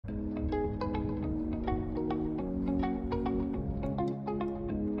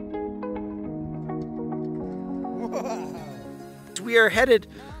we are headed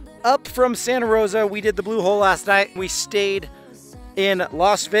up from Santa Rosa. We did the Blue Hole last night. We stayed in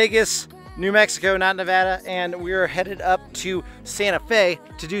Las Vegas, New Mexico, not Nevada, and we are headed up to Santa Fe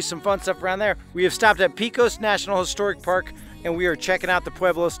to do some fun stuff around there. We have stopped at Pecos National Historic Park, and we are checking out the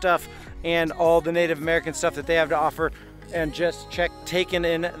Pueblo stuff and all the Native American stuff that they have to offer, and just taking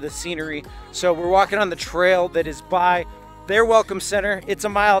in the scenery. So we're walking on the trail that is by their welcome center. It's a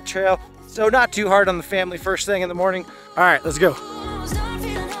mile trail, so not too hard on the family first thing in the morning. All right, let's go.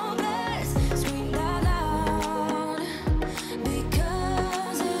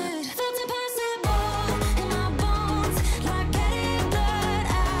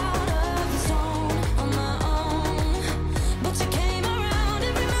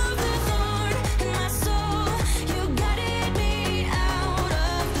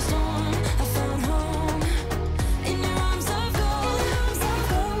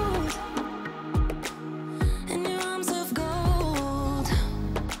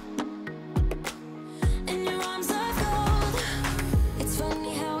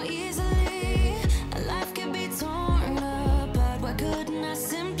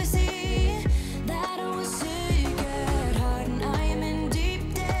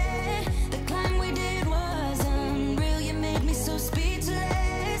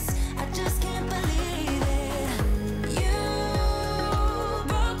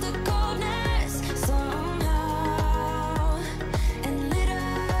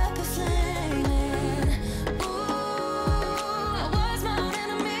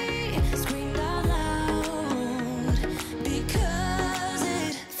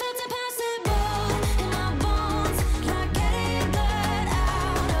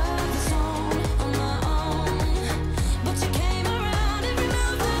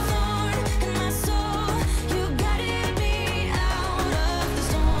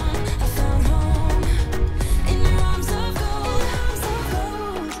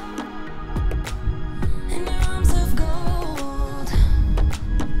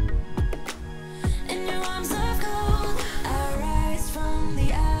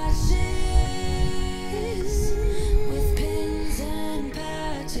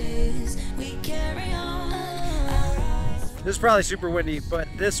 This is probably super windy, but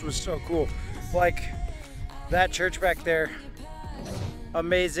this was so cool. Like that church back there,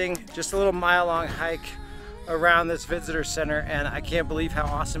 amazing. Just a little mile-long hike around this visitor center, and I can't believe how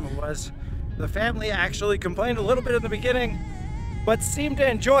awesome it was. The family actually complained a little bit in the beginning, but seemed to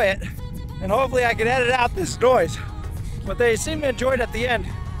enjoy it. And hopefully I can edit out this noise, but they seemed to enjoy it at the end.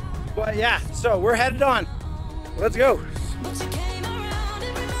 But yeah, so we're headed on. Let's go.